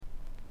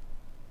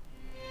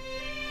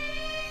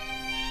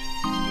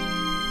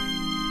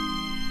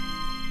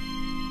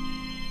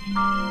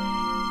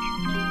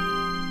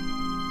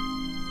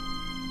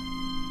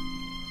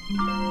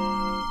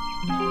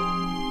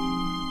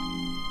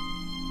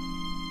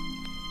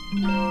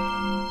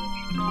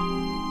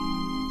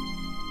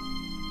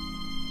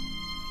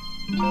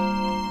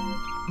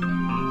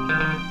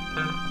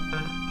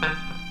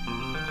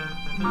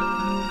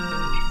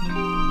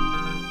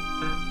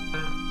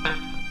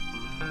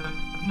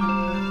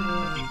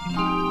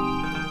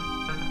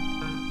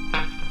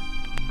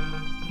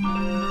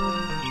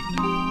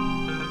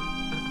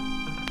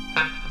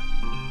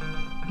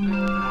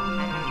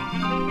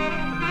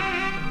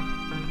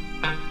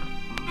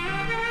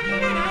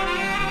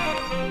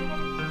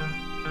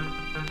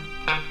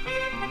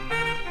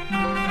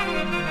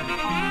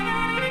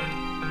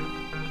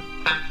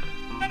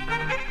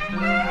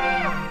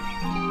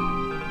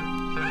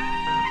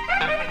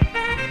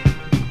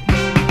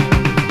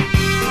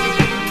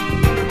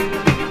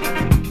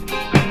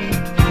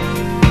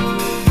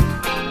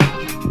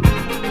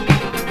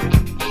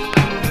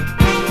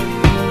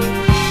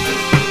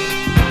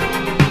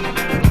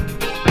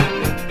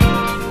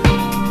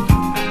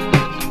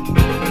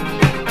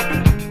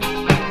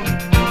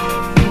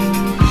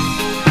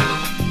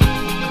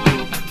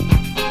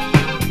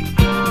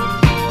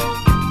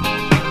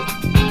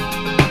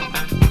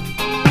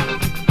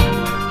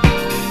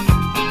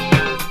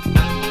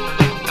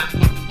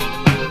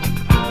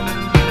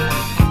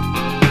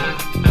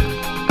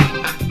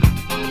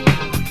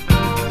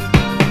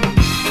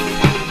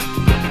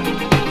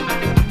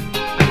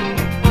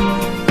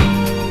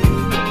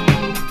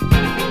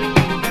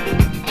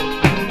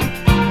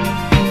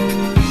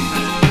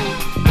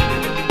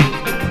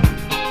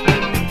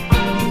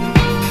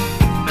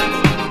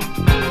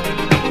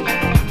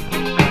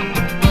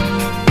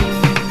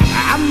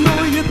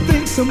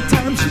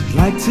Sometimes you'd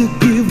like to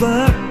give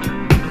up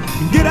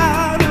and get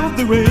out of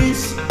the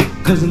race,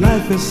 'cause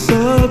life is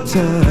so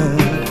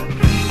tough.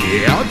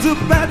 Yeah, odds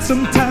are bad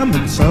sometimes,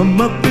 and some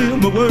of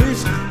them are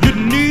worse. You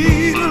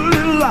need a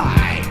little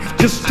light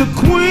just to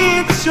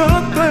quench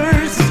your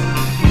thirst.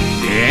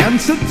 The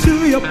answer to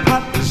your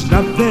pot is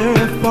not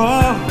very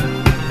far,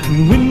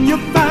 and when you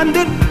find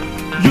it,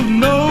 you'll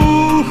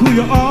know who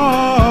you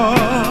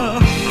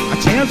are. A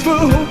chance for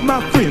hope,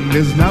 my friend,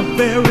 is not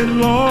very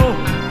long.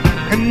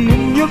 And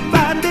when you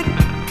find it,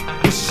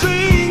 you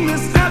sing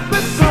this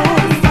happy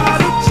song.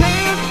 Got a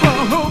chance for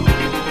hope,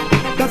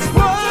 that's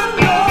what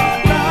Lord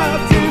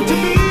loves you to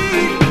be.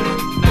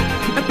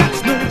 And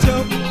that's no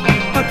joke,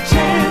 a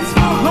chance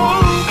for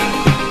hope,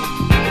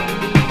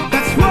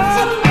 that's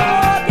what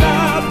Lord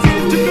loves you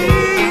to be.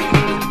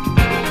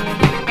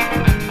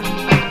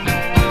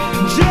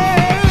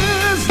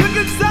 Just look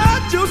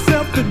inside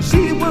yourself and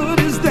see what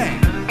is there,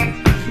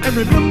 and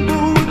remember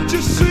what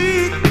you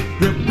see.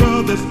 Your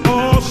brothers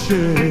all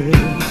share.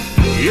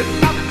 You're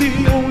not the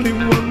only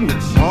one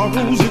with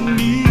sorrows and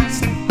needs.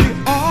 We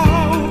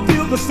all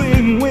feel the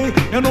same way,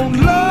 and on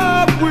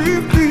love we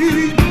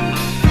feed.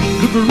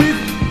 The grief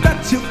that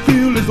you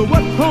feel is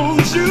what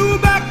holds you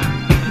back.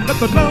 Let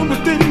the love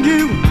within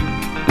you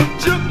put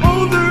you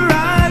on the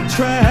right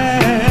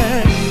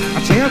track.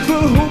 A chance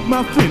for hope,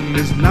 my friend,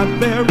 is not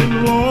very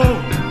long.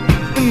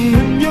 And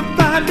when you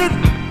find it,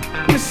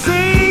 you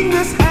sing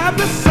this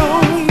happy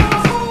song.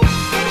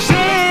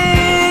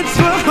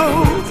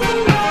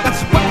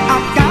 That's what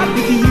I've got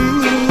with you.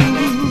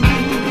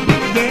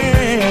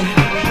 Yeah,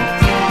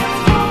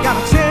 got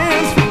a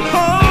chance for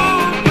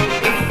hope.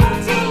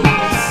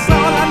 That's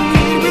all I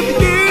need with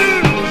you.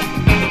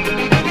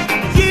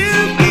 You.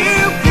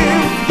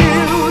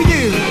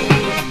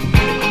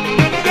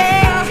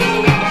 Yeah,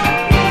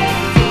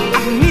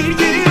 I need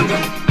you.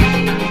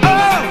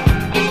 Oh,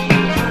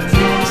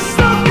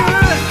 so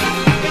good,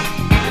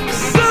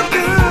 so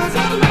good.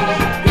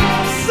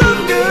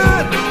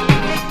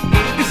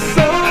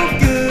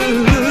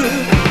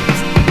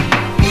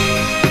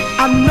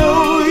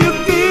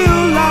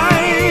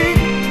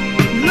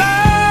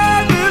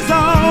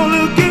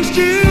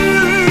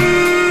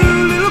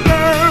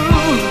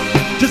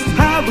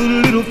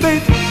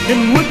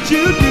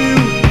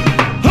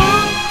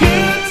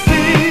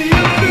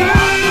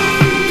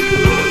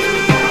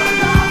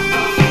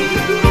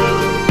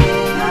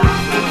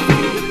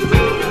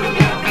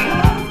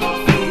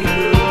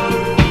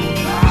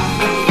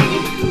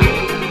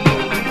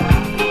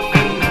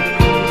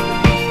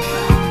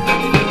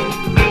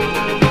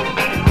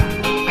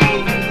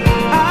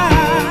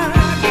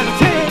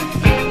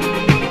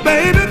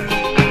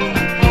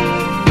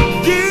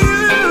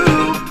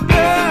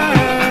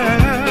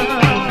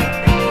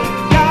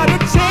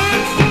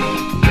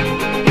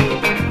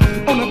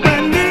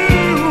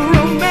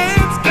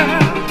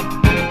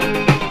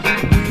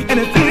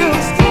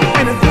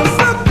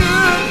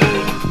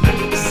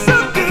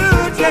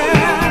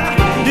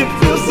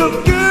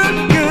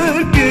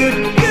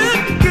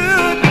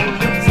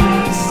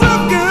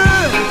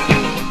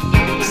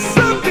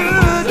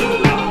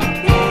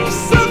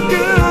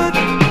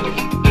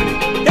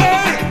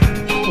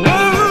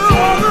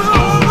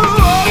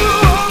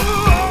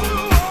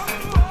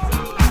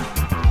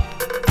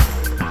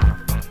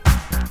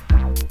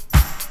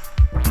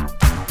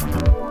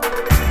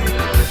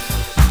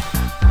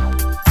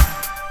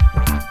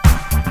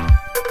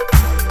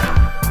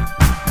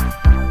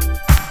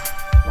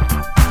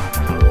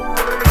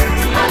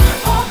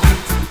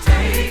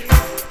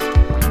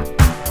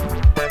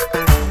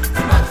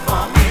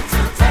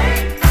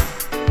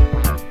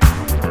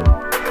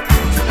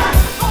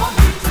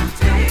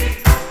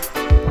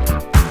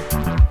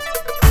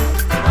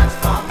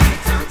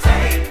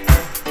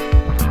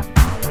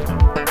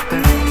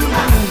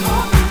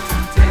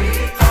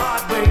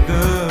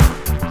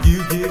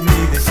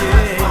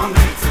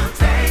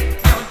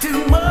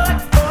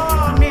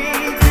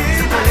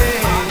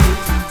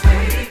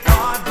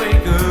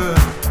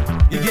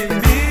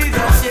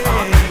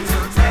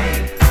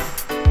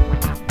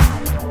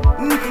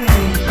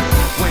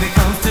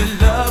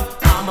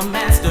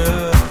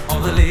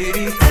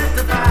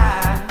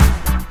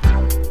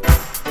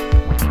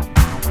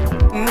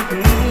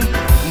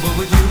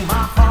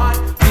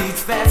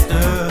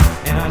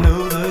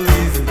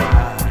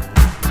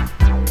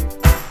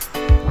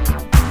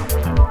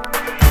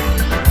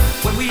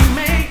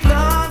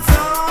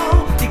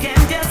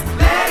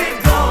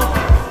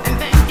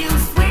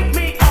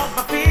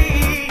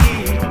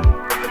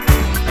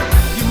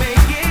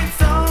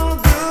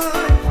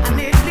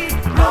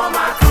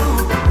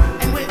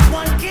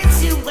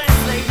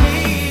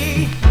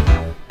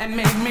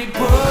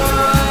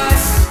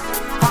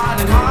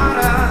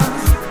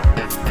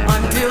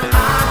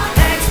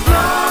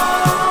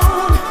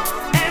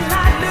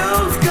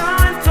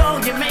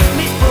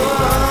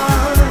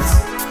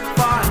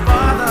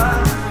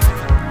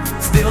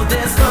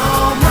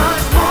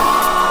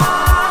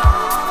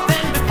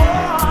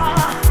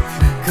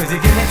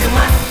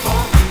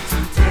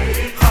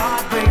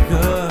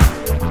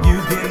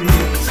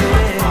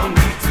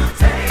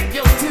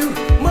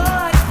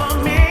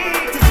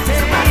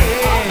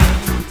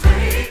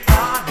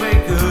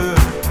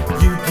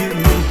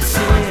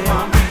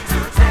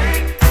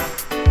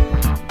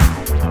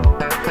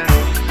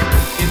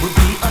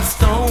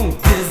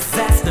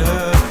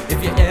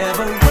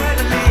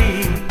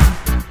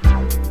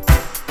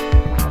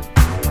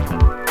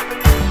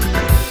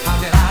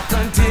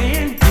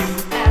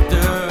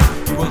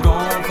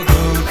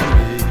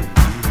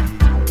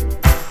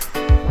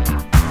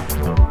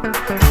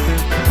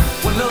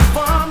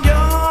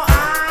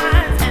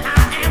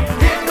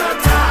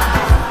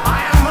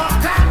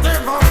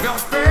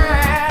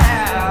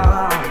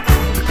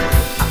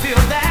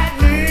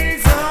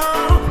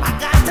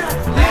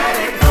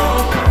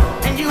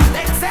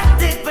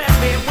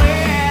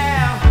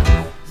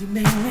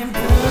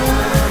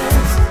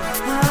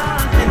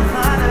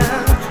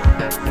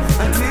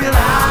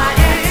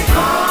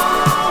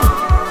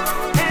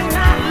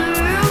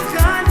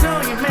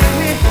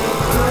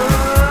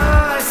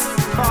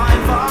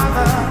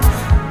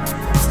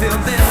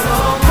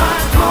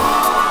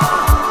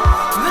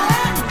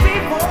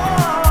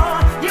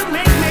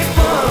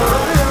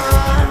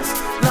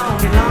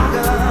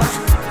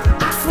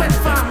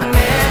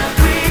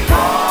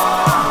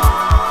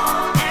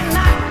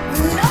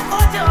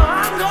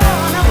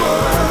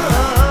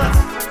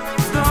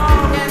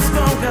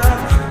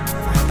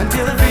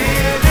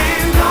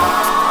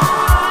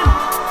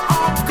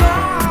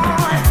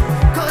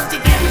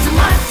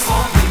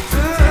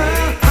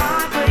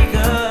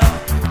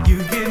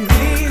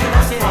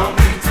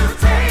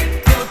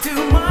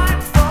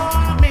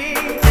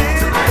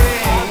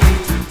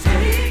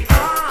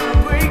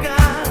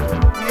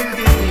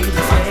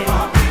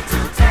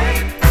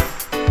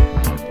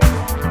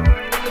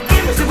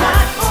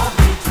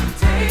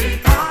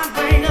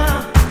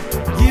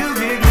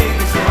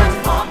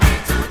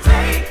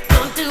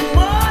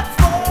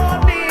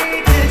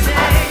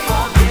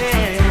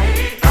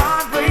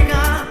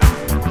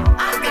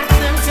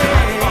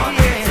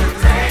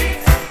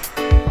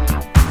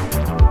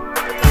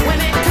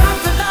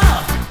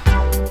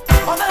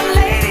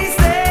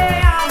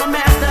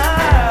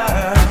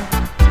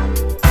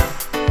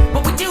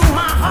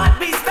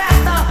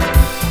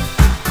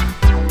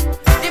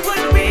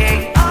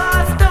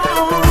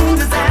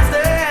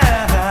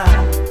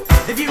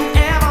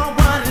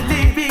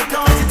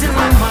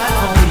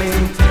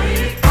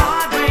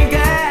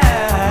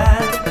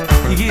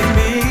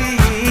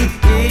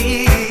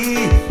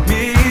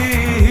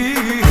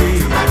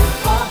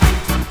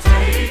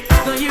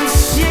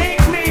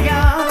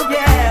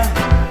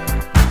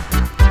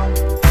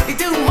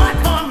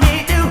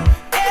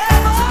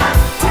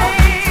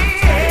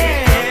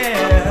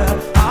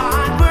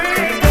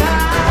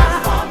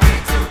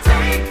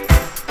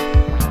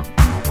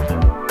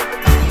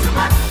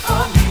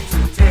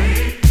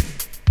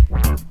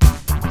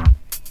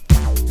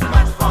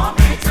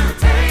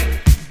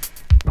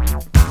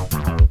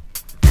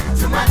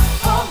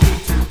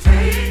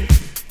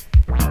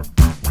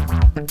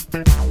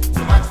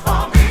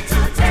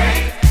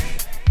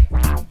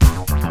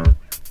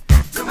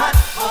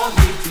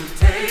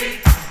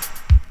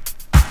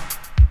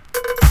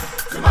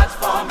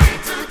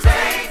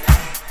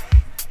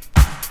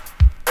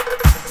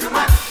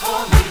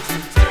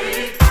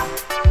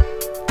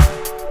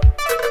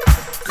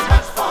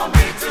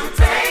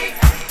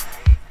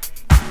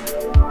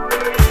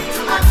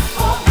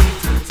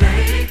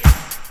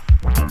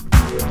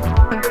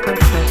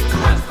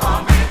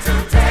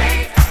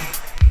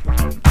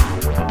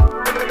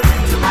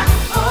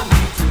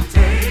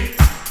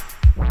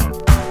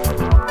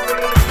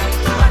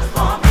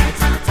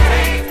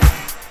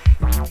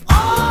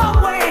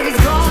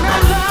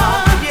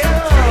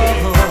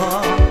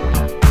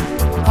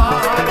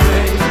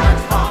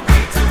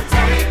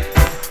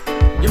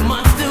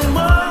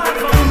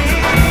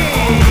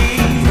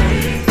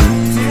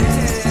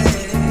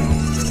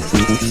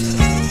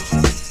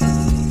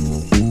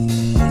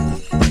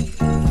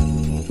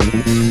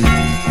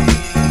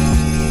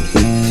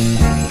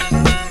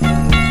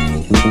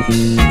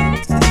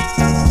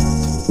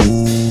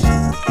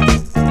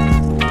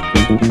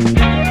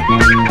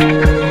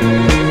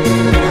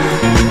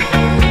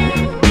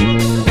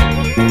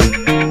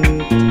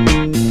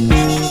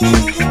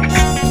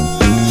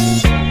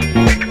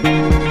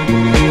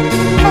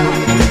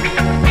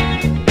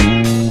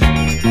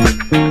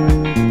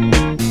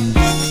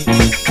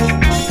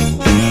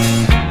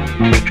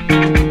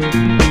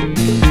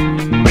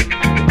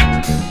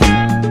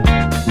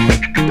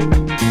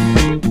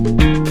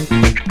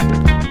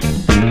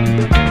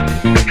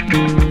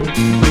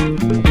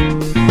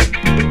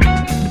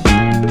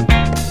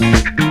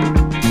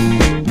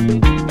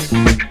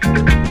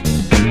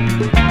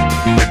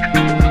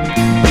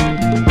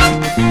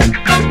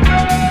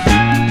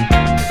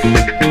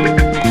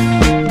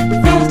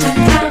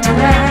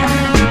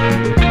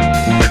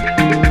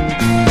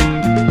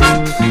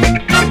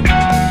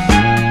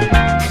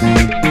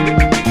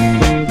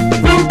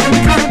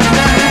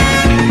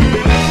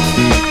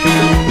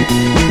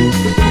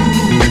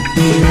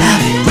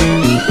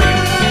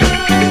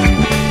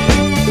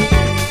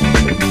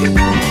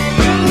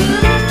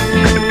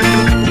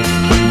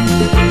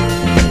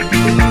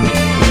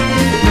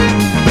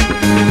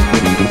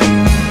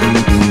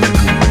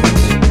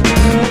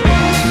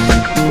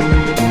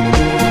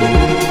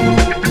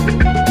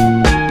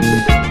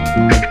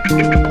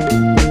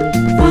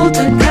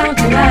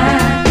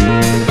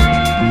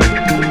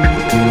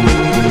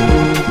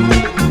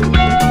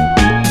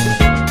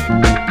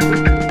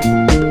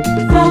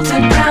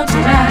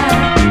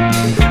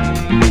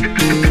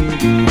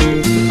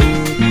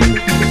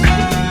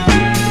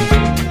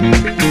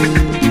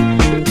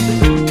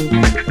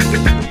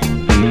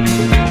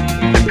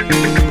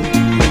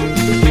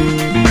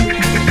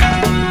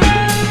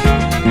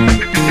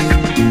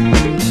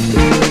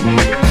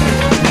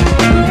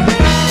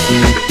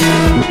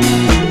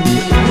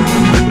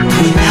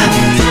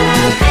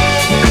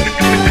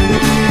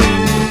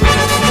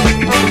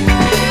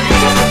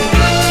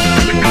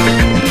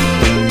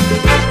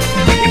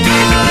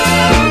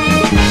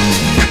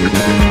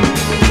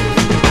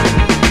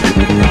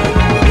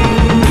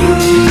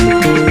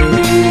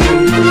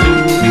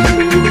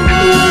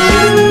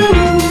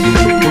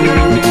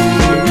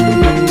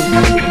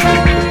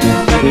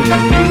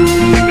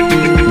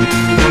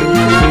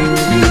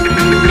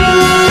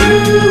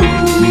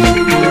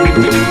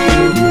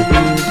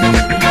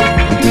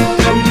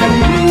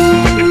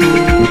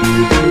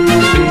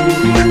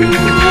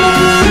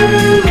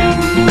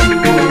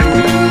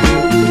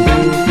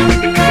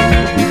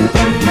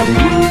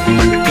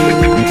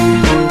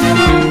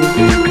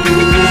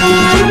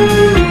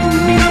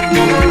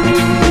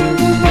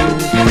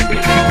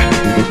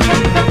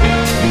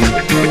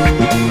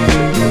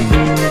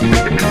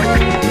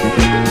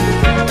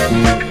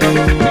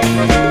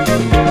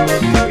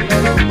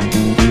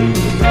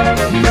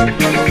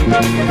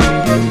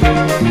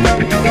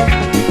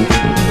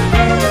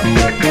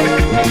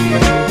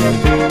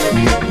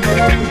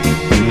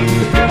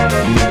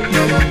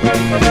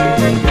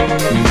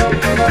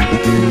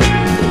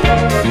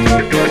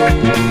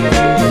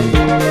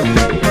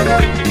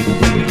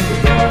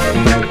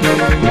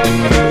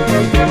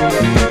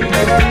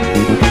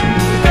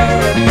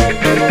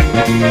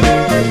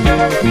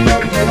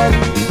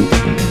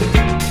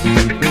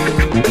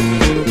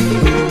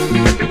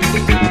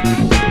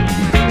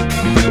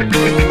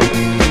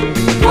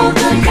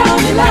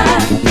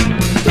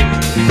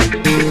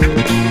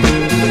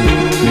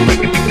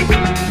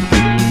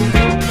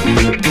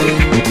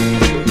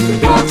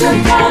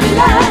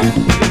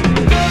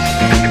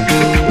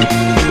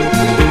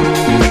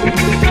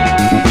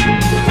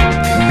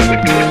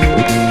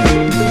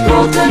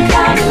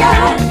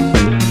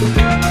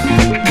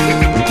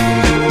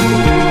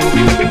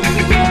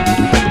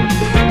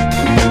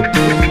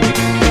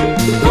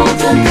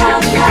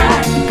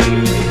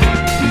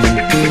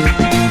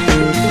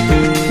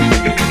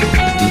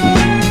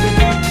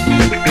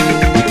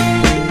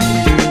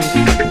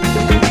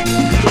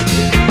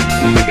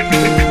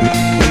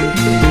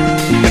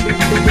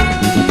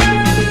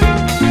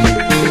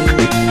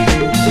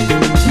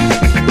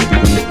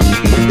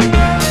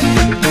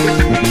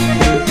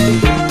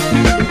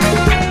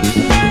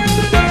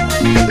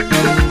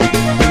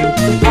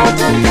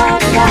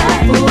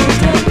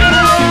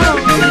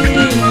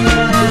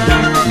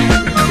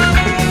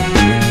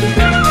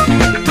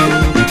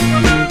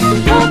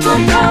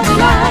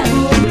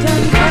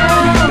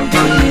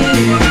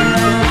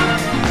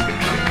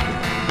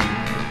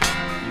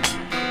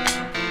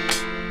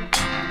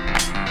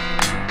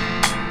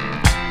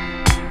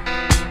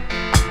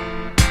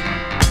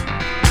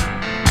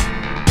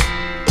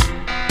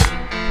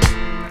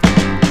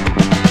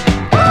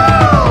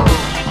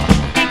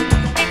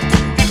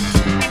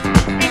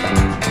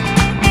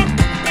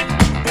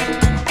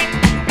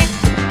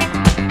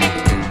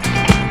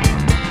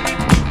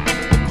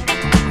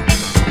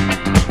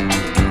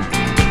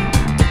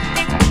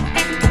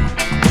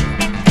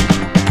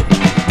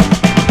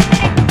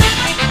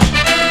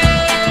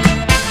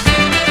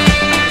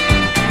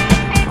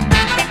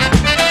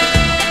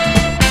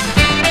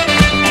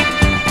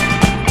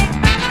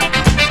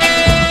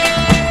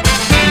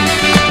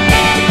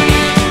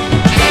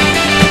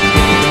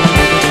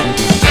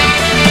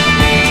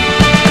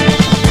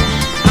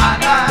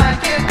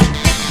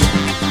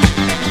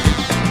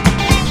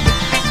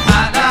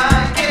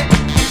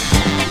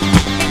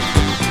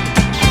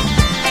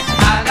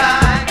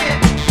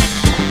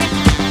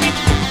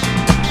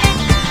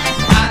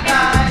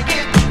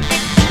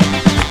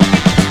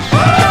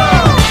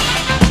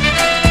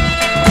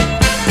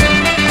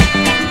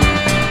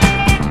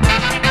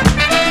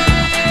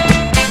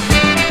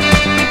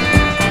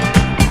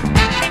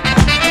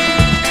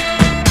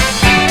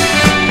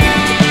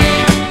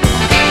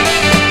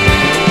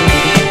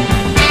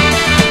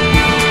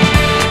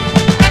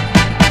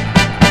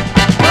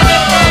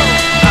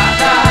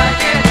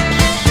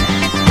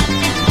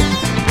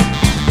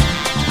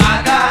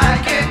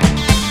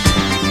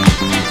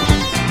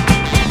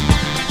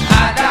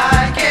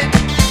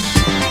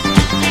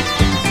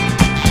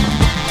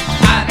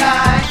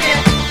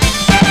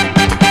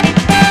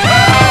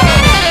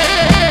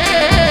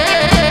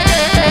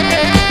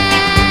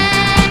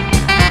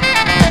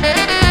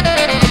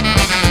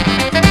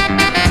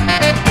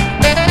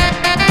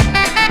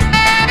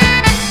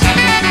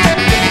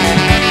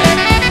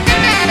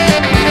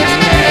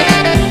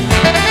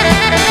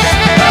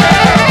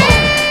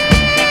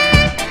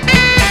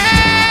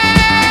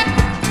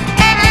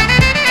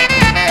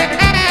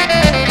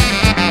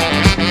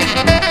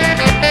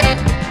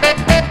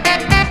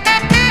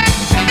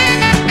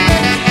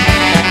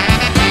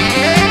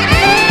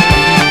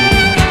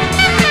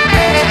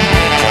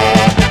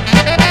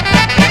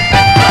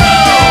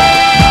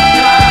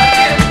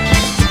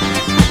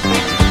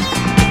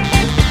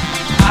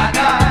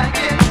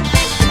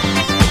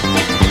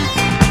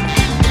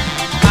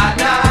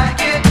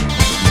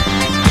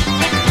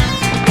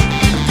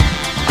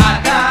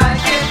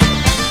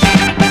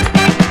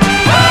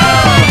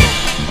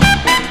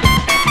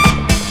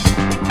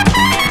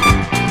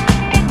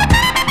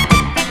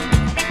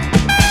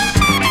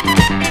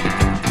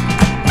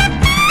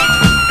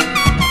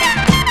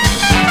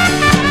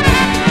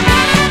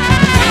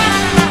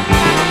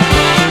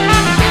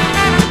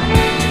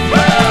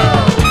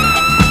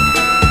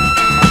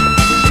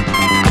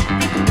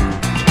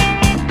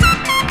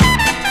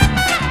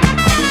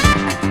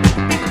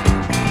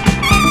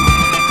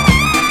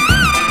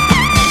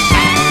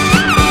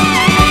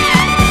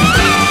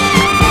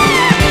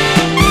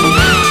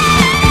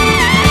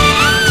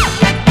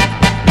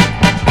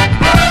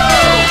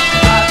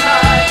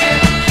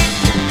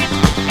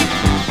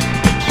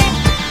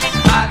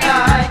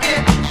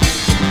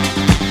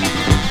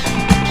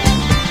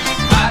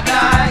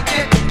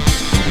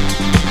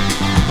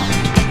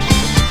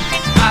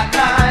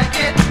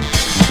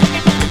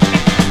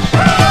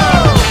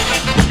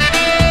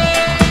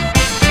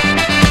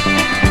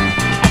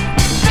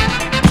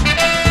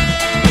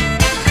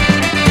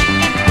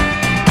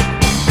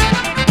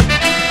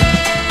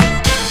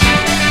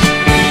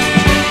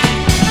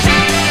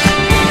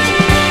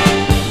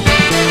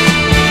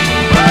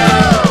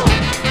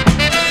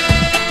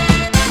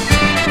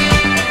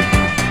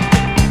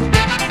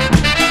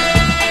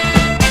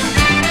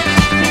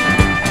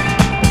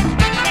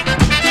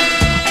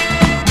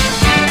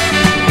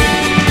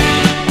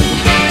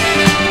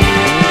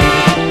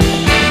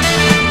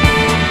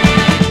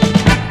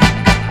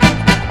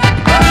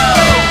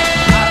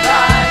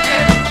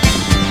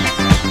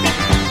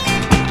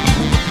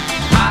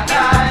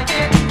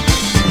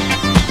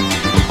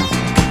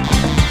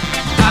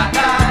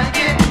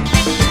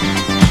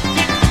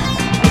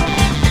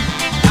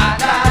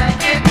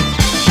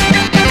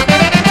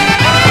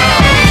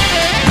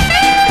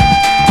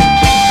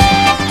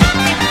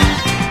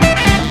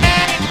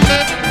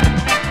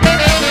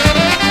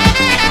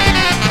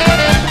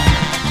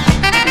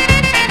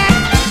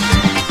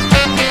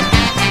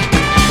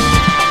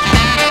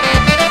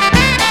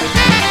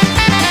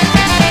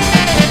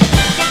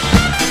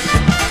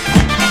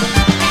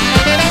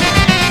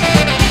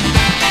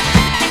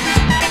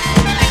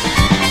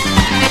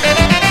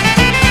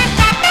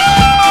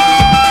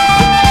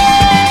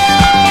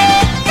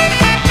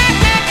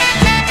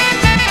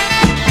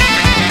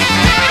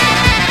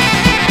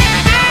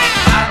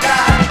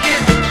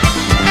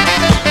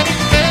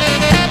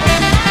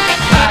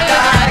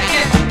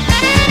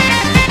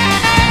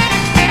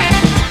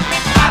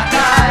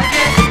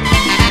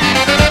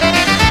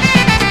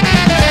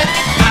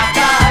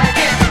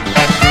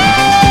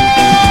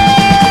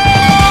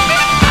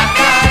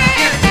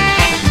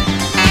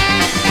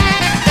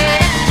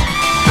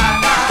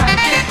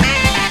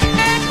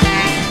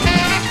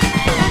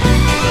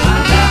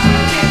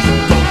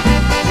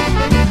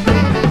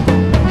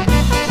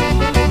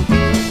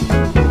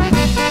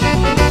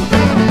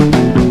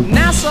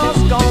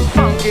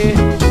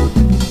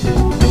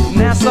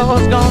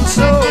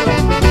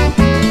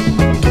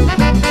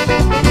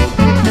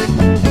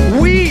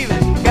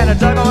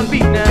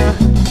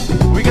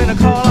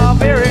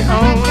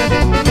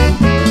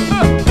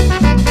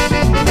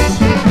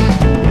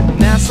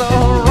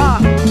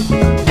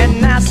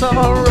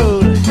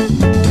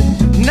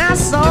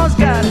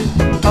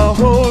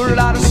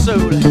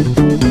 soul.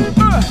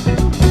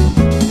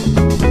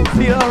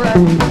 Feel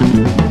alright.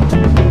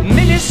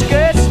 Mini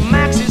skirts,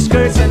 maxi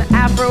skirts, and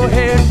afro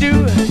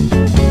hairdo.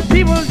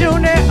 People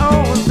doing their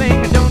own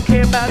thing and don't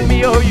care about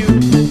me or you.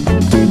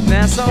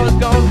 Nassau's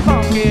gone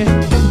funky.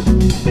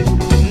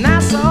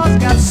 Nassau's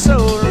got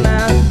soul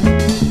now.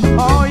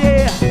 Oh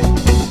yeah.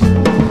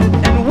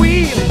 And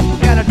we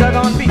got a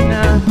doggone beat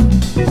now.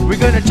 We're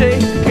gonna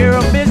take care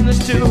of business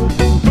too.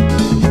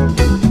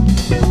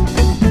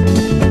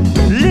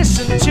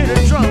 Listen to the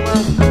drummer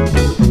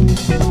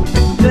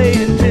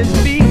playing his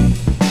beat.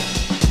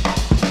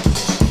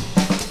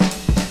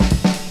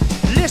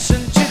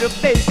 Listen to the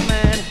bass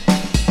man,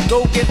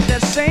 go get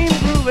that same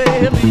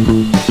groovy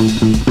beat.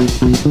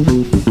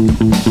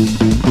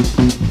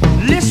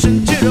 Listen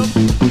to the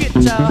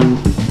guitar,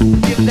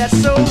 give that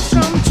soul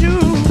some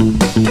tune.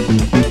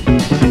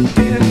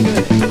 Feeling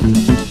good.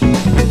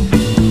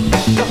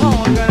 The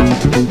horn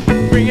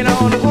gonna bring it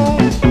on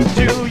home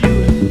to you.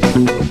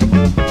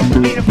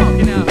 Ain't it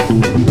funky now?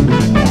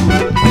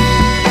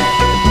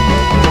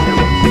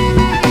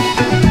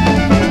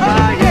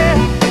 Oh yeah,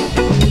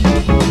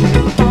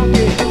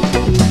 funky,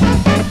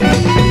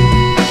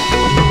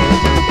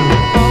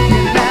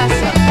 funky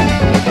Nassau.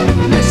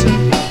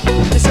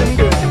 Listen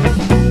good.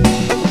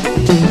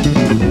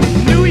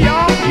 New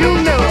York, you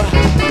know,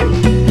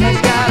 has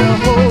got a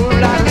whole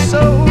lot of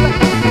soul.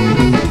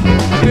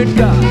 Good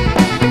God.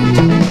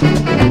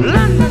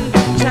 London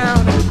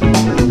town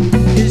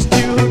is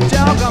too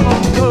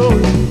doggone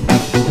cold.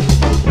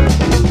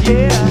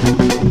 Yeah.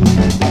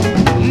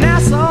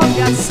 Nassau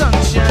got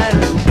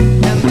sunshine,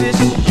 and this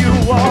you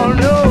all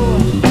know.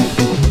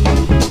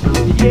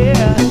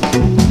 Yeah.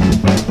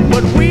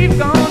 But we've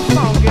gone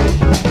funky,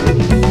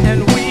 and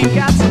we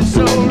got some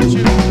soul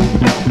too.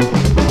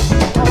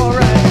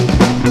 Alright.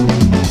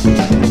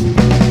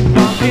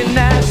 Funky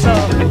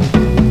Nassau,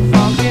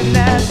 funky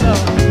Nassau,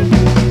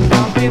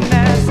 funky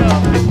Nassau,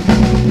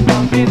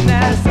 funky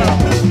Nassau,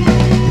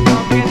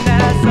 funky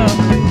Nassau,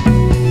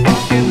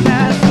 funky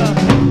Nassau,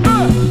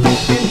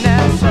 funky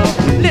Nassau.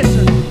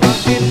 Listen,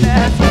 funky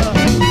Nassau,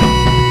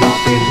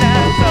 funky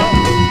Nassau,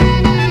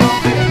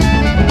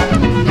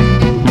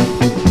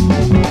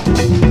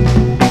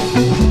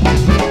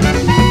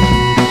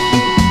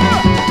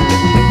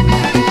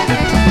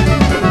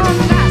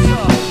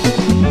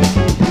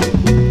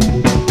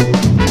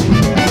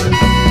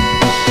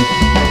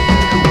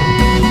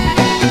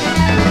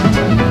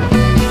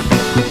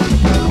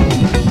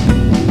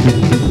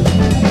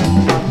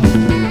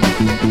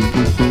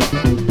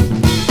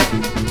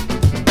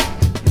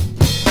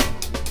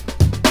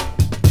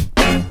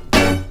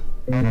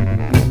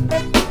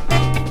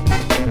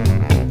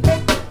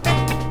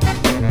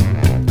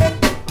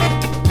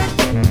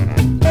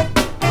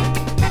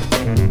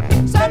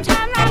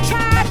 Sometimes I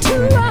try to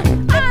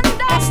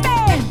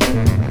understand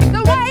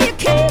the way you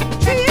keep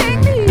treating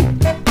me.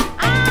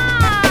 I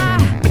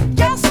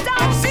just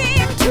don't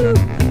seem to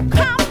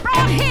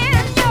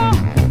comprehend your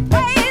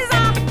ways. I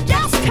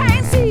just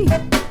can't see.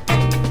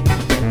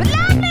 But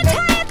let me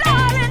tell you,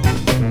 darling,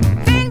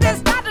 things has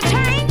got to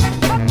change.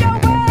 But your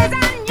words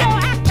and your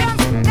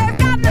actions, they've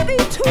got to be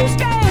too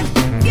strange.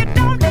 You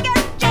don't get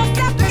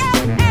yourself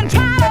together and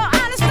try to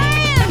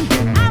understand.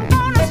 I'm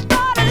gonna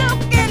start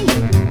looking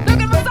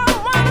for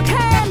someone who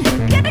can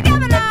get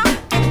together now.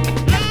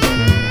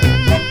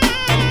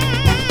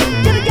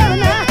 Get together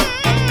now.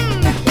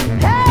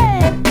 Hey,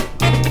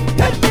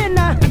 hit me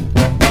now.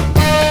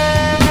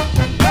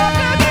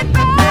 Get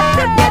better.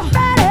 Get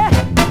better.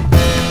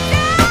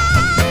 Yeah,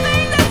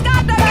 things has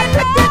got to get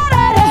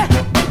better.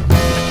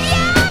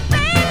 Yeah,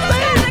 things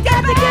has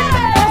got to get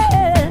better.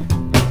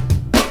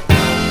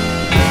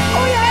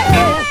 Oh yeah.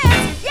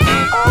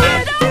 Yeah. Oh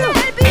yeah, do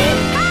it, baby.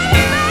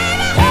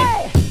 Hey,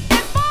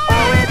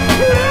 before it's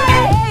too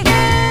late.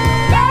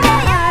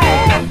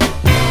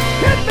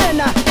 Hit me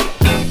now.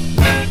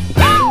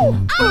 Go.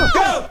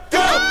 Go,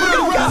 go,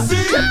 boogie,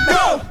 see.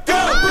 Go, go,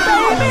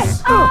 boogie,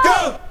 go,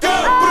 go,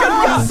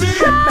 boogie, see.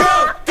 Go,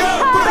 go,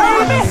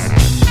 boogie.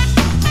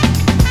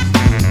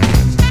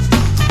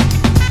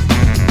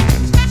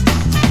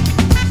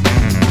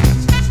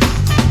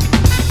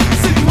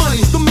 City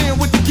Money's the man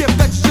with the gift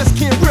that you just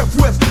can't rip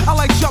with. I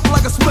like jump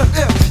like a split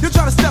if you're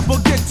trying to step or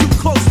get too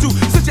close to.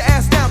 Sit your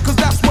ass down, cause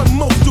that's what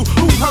most do.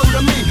 Who heard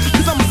of me?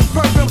 Cause I'm a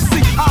superb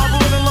MC. I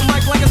operate on the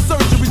mic like a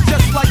surgery,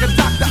 just like a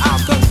doctor.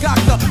 I'll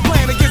concoct the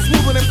plan against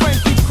moving and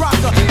friends keep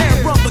Crocker.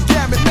 And run the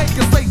gamut, make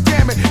us say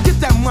damn it. Get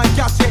that mic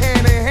out your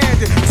hand and hand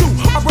it to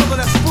a brother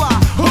that's fly.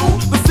 Who?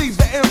 The C,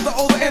 the M, the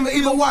O, the N, the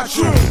E, the Y.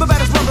 True. The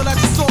baddest brother that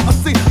you saw or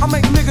see. I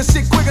make niggas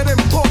shit quicker than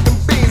pork and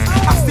beans.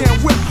 I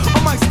stand whip, I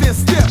might stand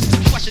stiff.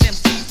 Watching them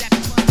see that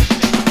fun.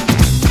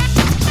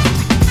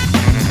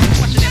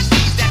 Watching them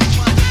see that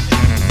fun.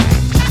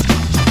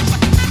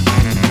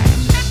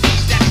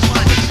 That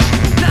fun.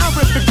 Now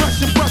rip the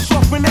question, brush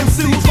off an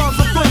MC whose rhymes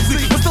are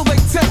flimsy, but still they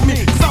tempt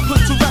me. Cause I put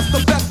to rest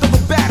the best of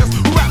the baddest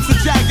who raps a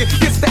jagged,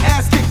 gets the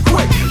ass kicked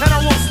quick. And I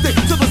won't stick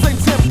to the same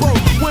tempo.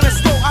 When it's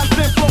slow, I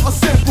then flow a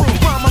simple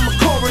rhyme. I'm a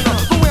coroner,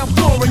 the way I'm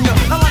flooring ya.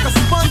 I like a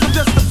sponge.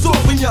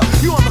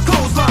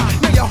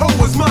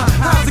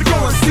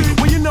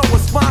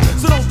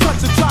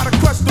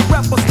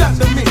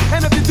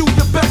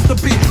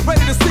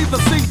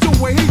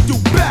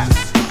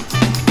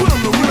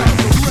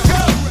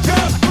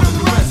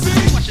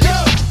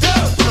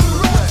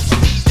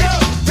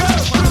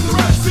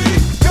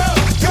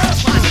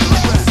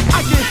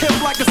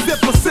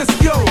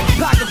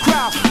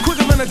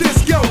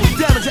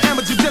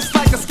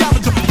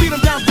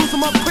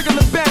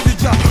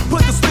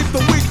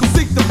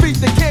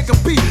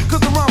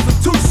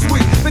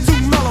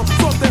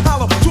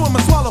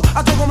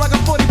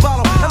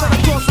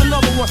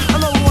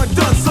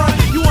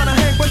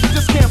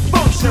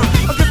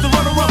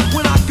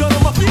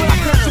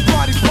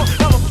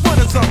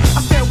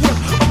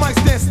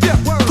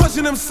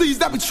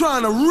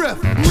 trying to riff.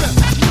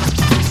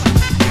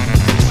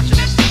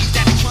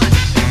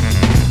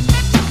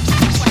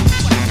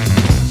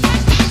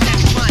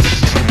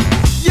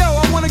 Yo,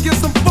 I wanna give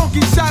some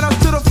funky shout outs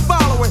to the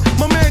following.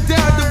 My man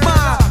Darren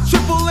Divine,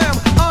 Triple M,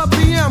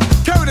 RPM,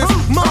 Curtis,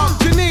 Mark,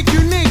 Janique,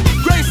 Unique,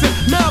 Grayson,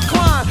 Mel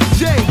Klein,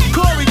 Jay,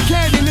 Corey,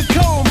 Candy,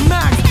 Nicole,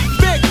 Max,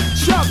 Vic,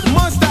 Chuck,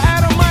 Monster,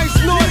 Adam Ice,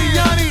 Naughty,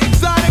 Yanni,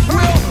 Exotic,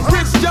 Will,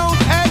 Rich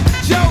Jones, Ed,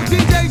 Joe,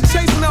 DJ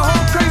chasing the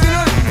whole crazy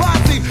nut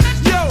posse.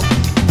 Yo,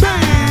 baby.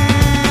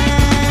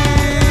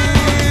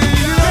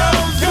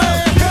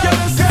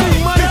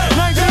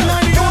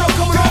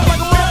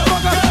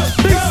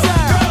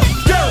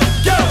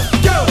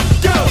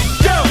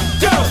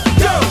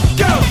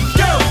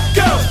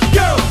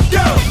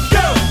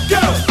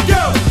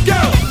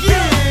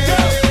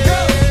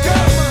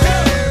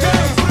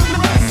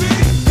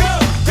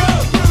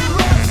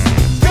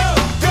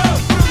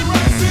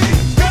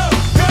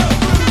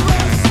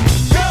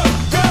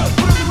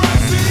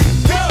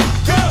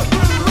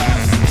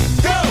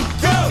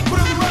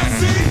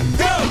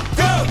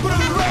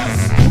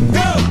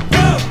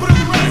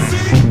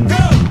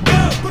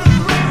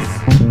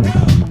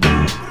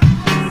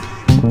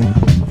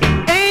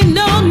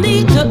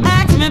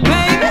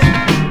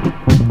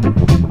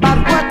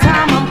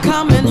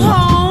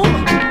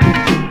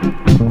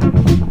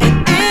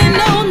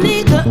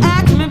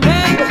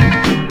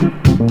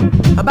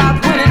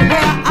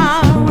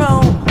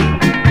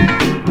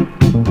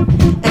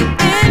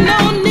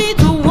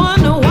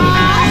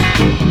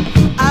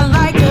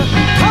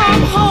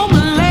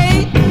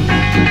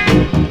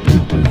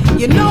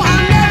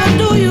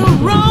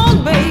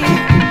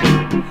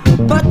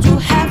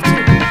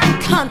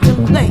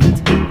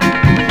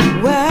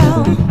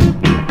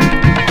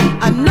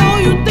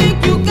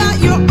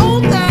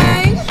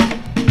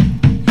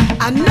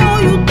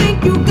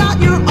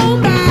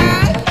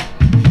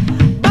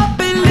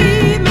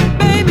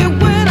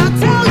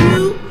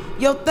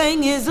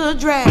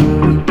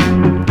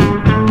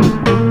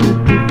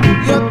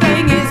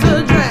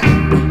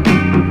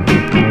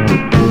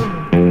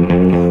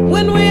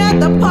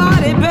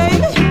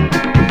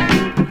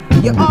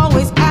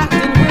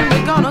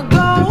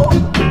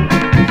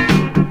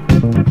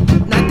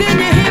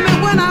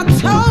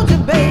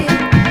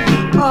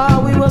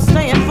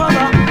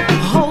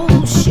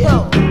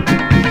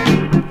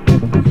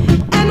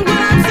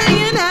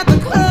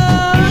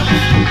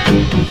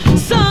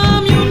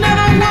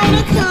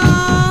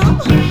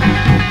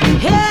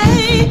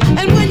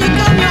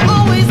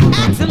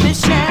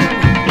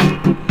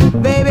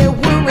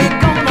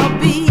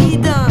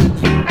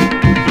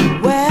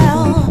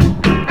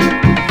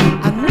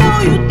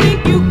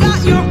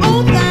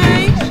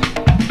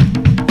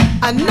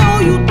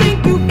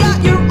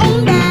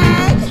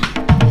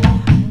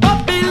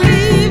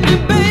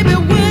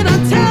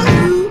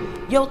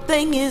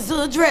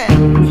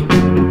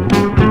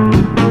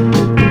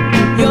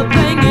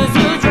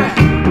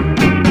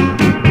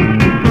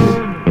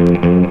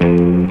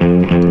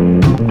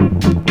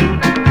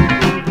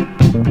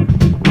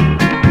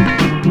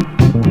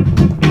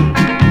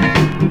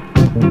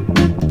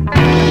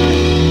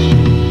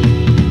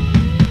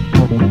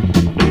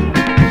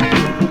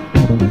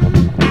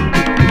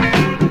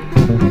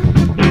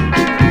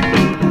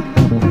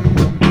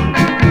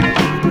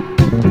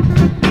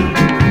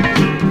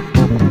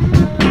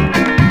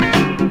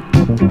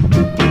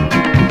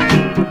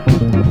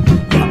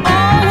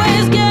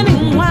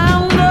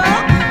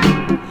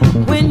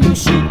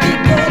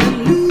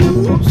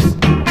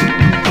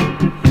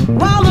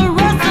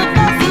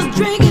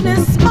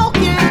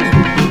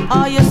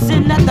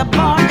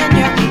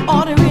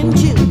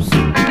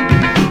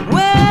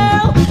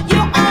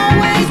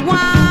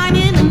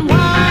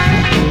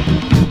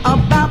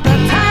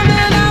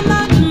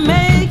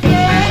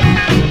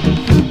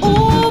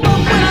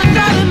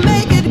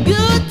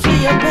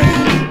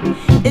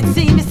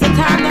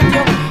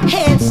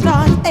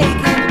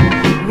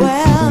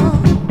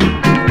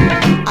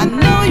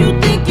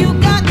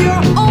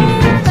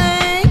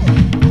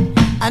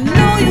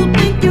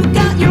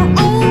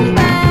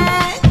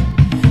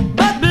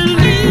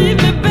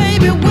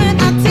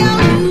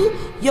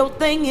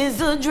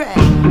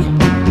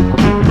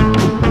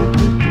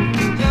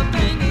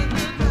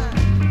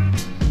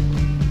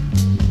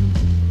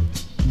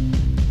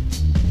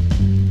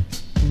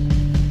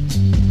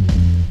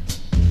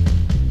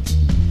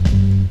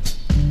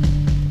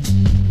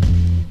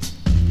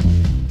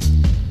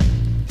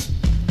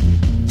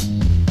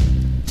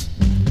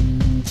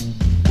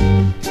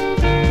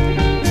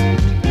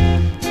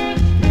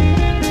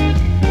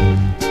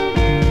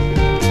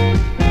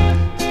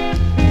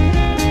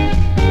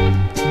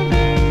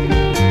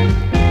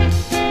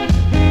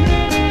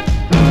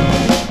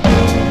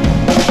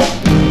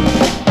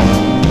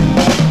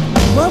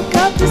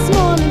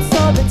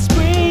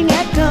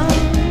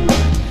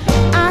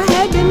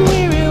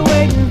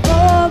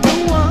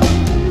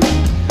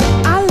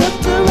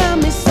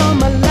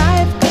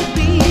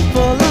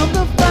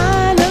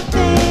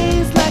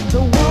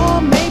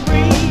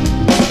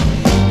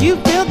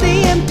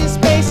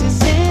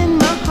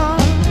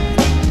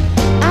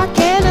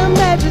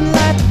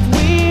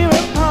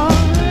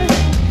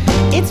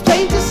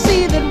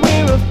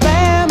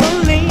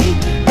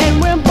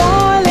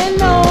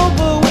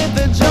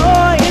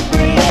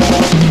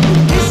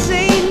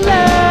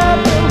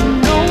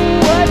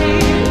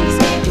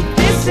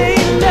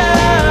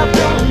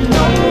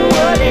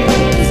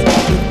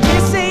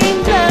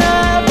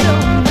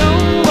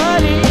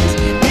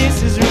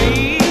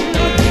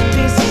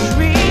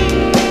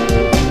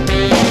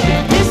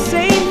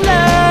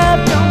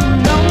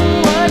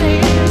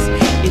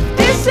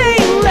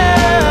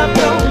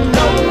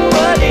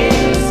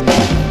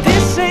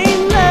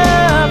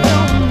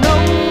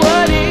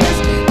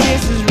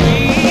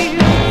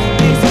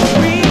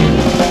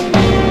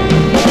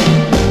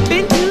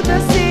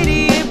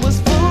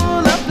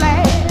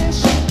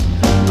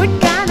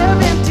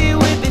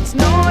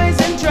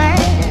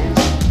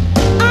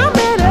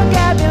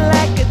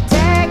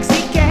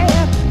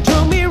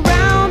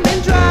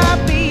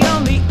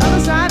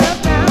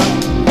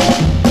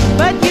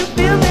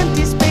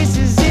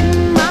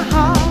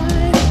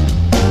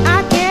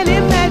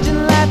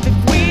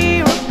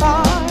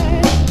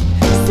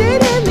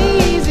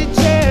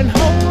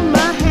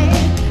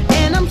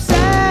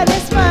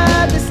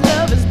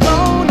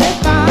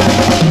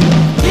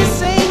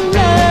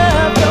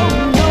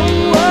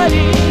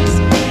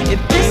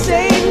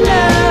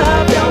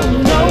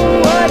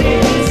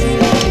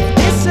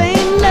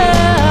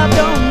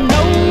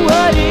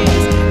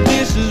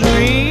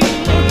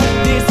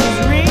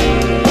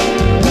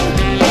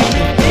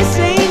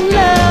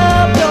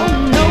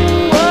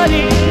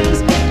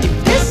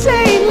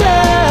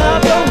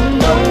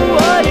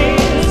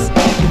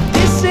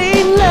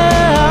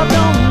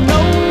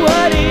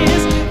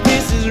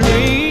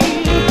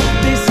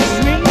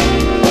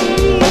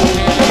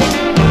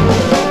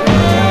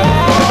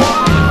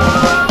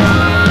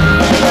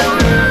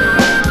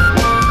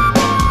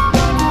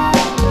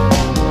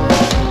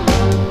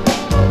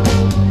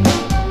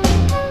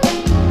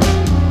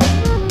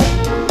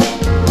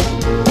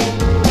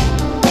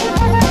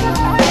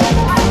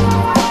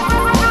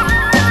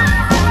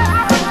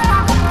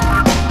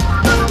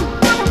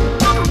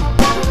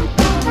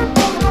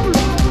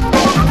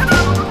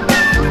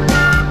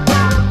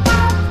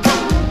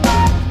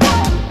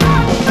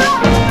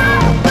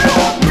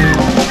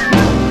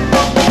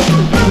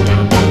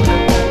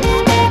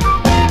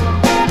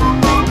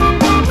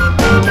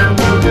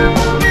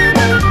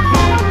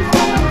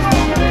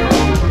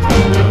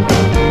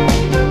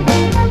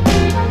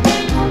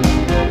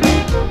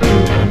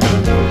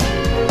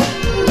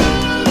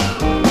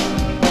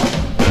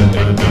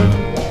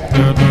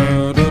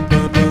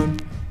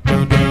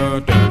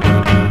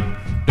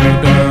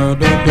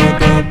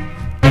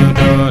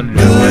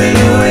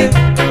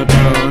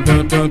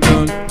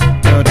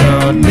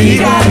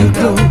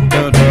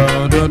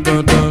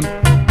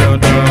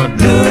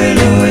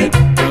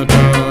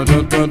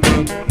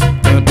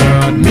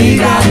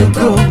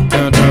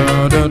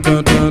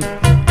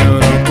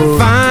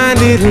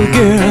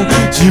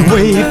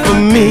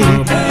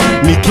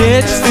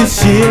 catch the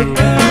ship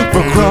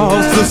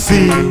across the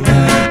sea.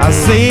 I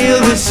sail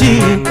the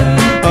ship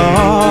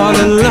all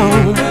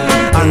alone.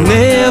 I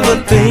never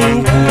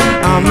think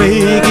I'll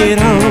make it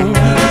home.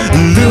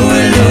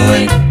 Louie,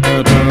 Louie,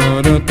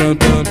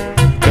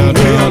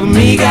 well,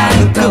 me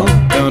gotta go.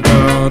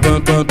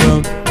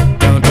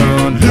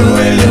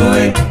 Louie,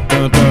 Louie,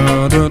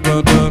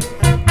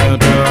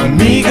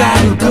 me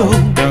gotta go.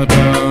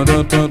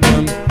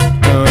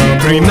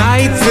 3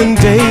 nights and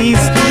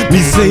days, me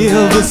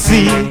sail the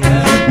sea.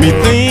 Me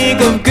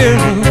think of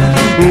girl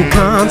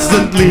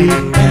constantly.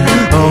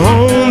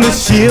 On the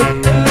ship,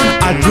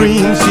 I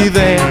dream she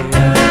there.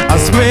 I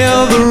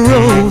smell the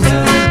rose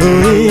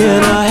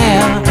in her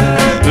hair.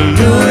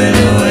 Louie,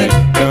 Louie,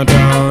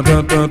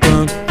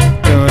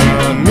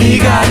 me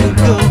gotta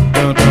go.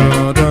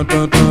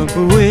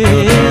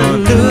 Well,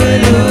 Louie,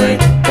 Louie,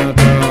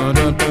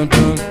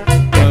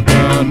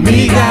 me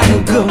gotta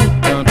go.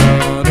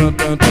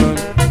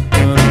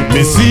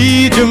 Me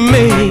see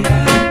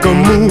Jamaica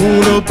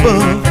moon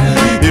above.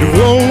 It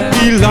won't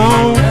be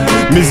long.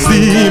 Me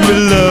see me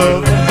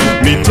love.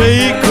 Me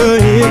take her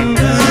in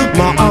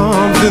my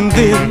arms and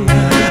then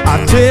I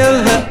tell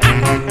her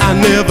I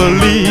never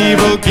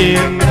leave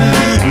again.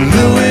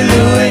 Louie,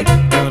 Louie,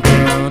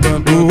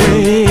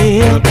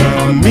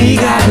 well, me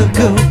gotta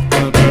go.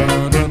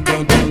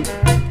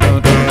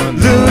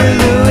 Louie,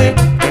 Louie,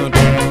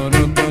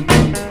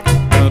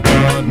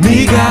 me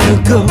gotta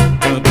go.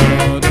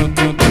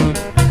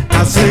 I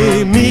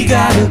say me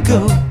gotta go.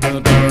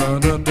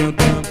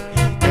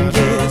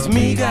 Yes,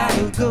 me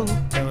gotta go.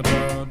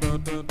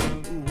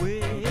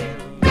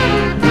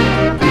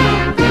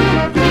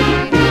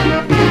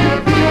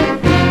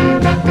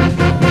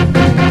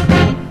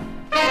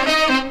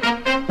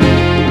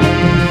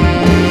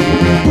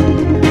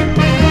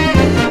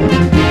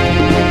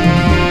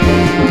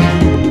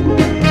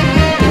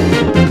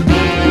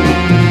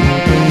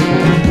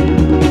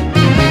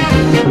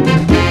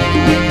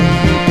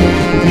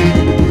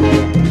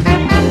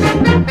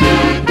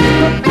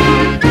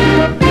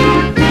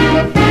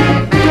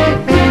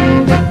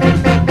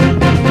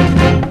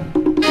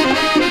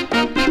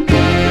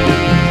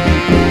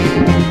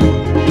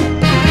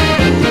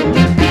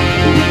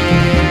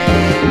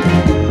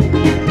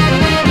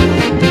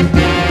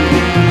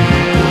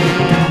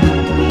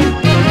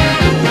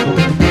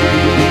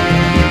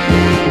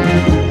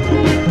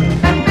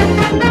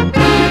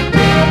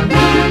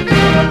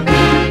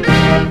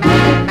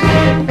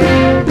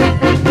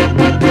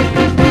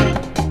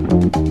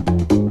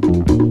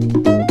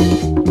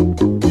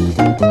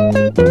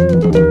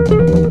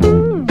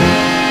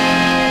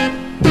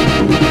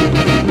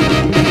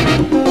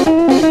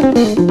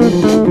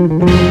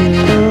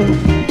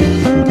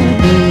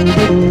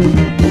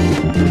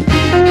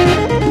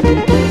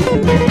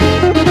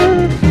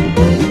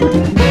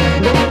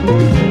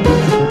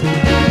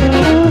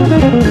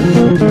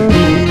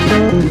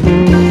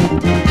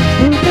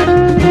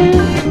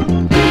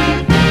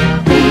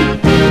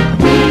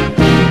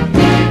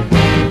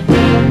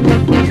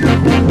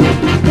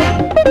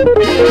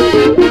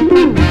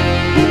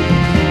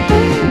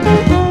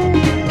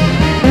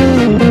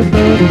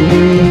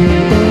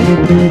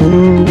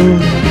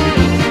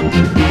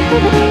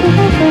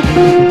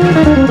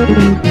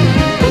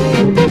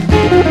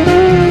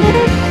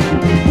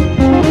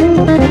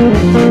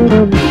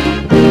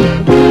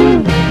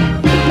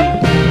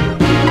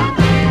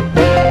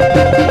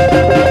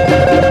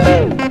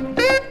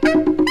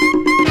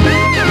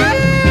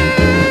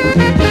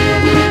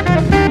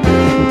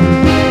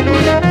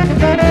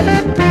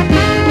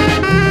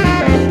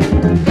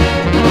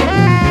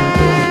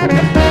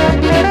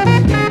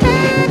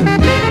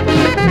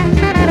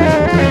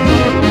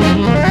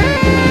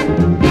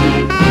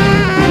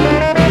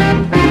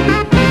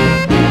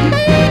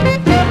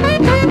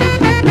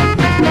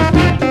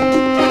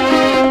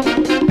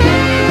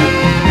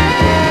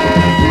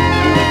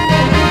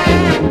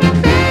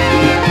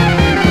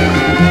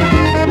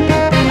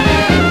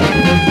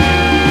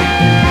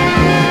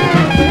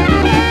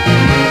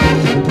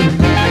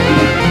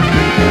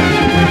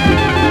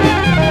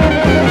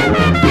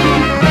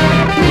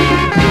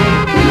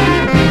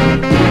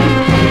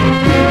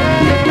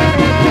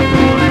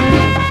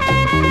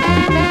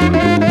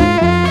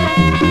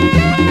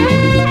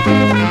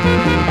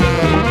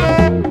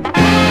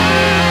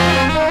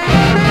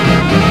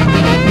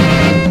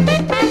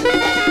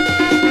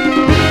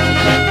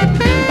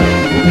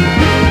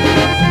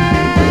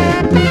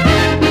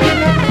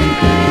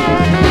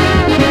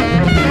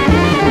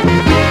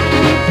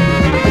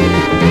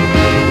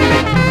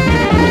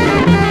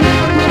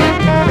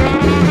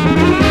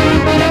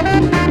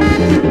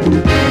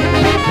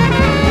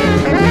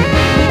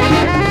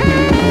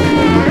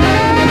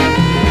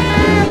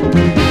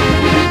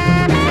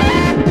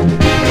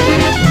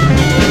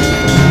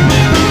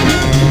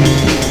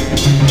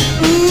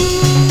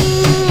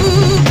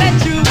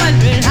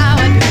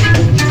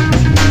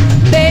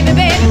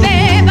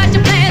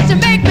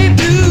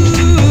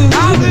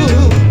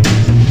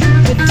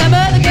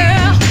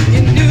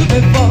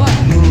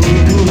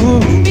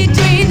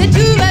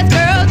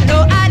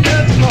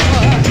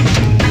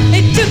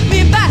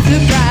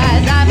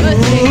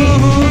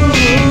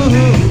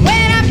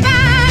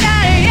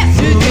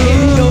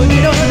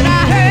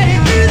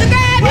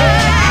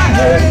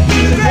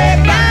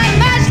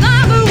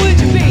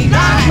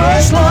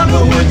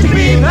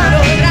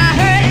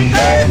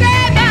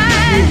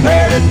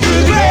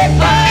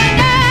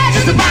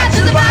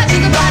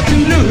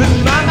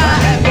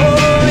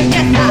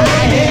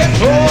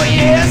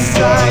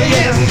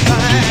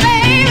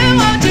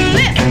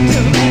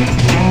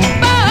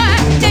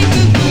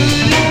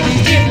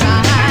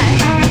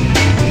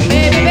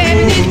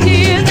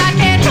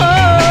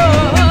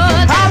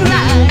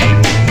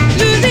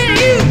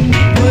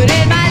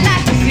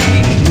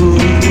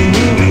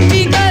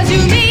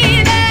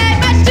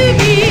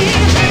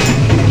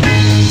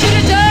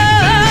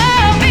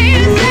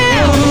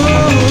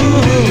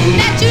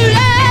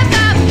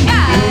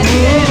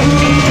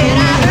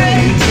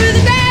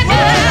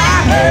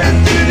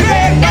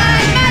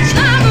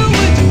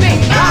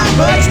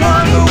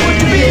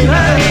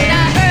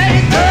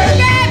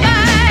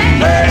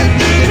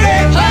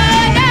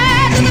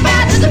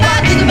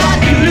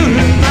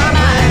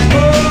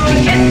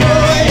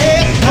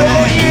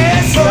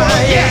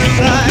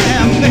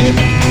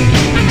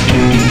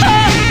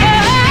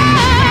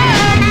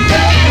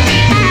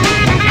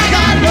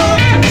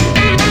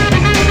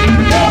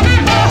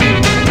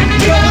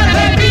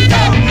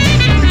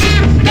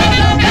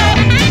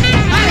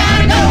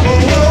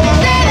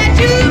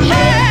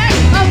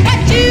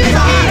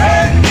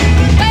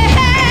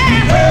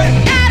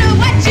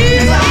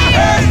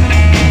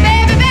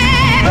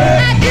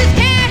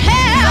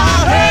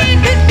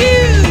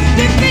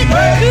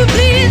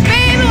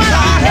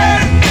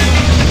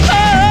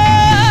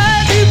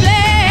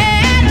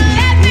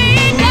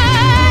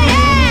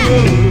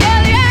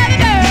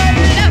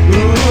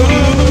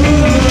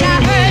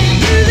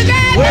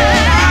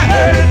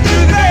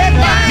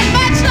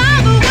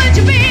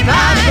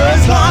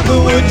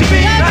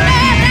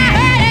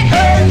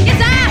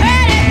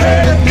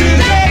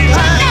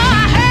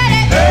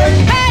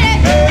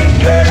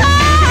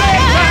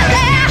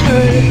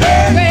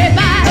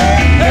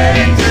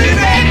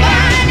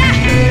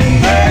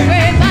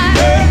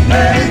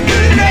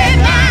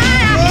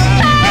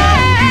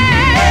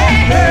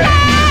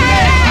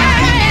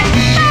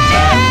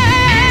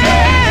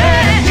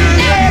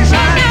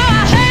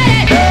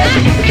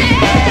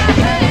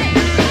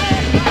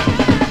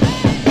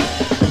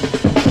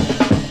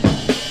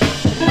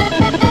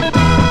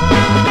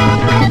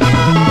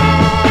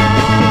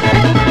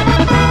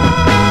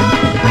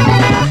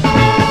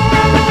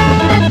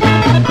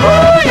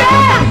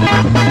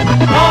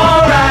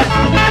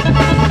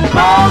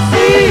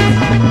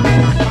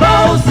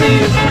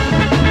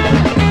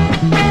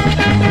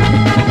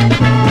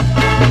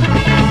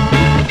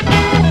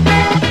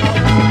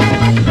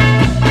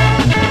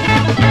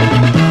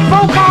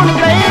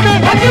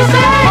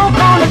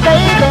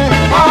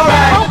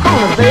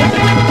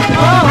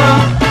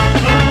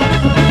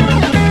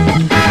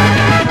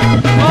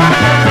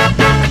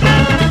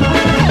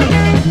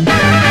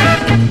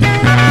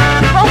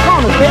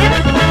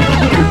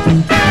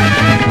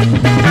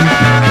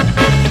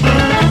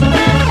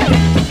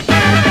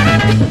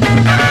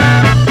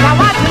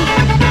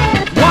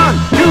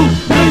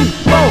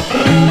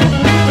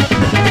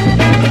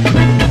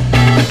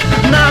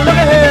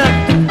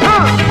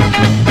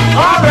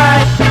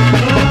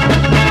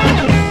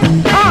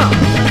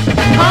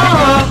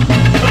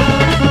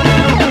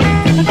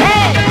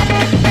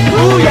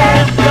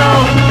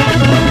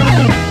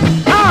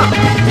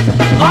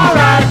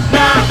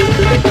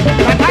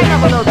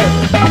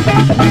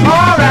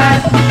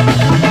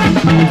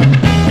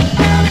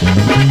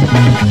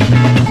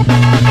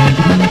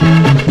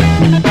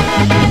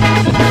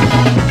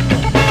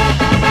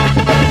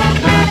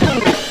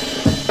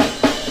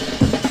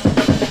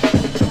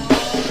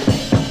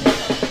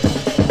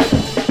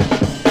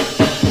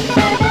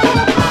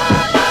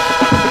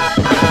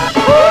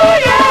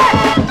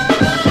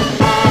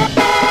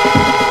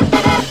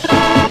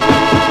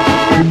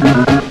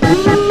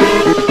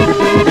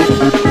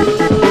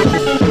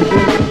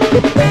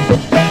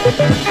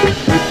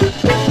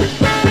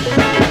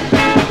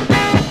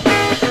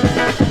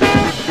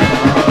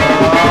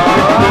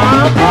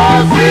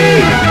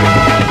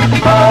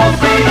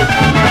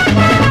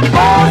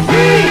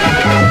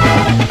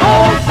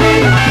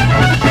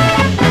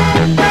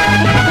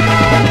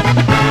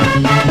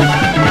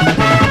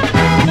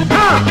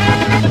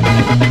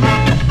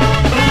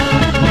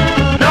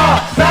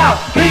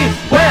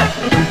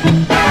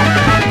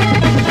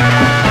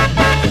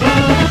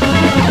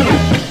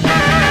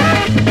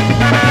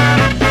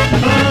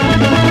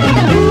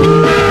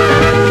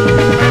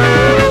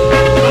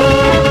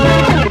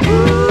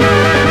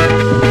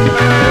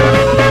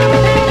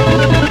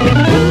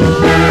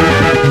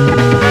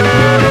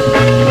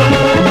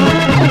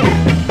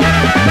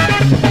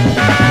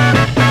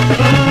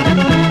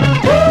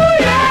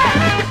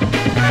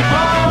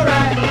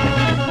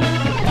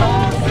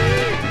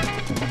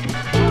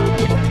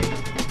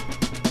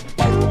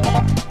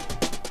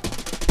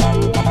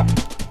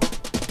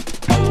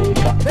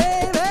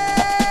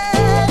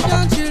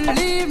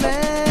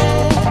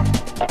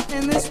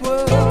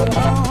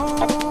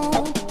 Oh.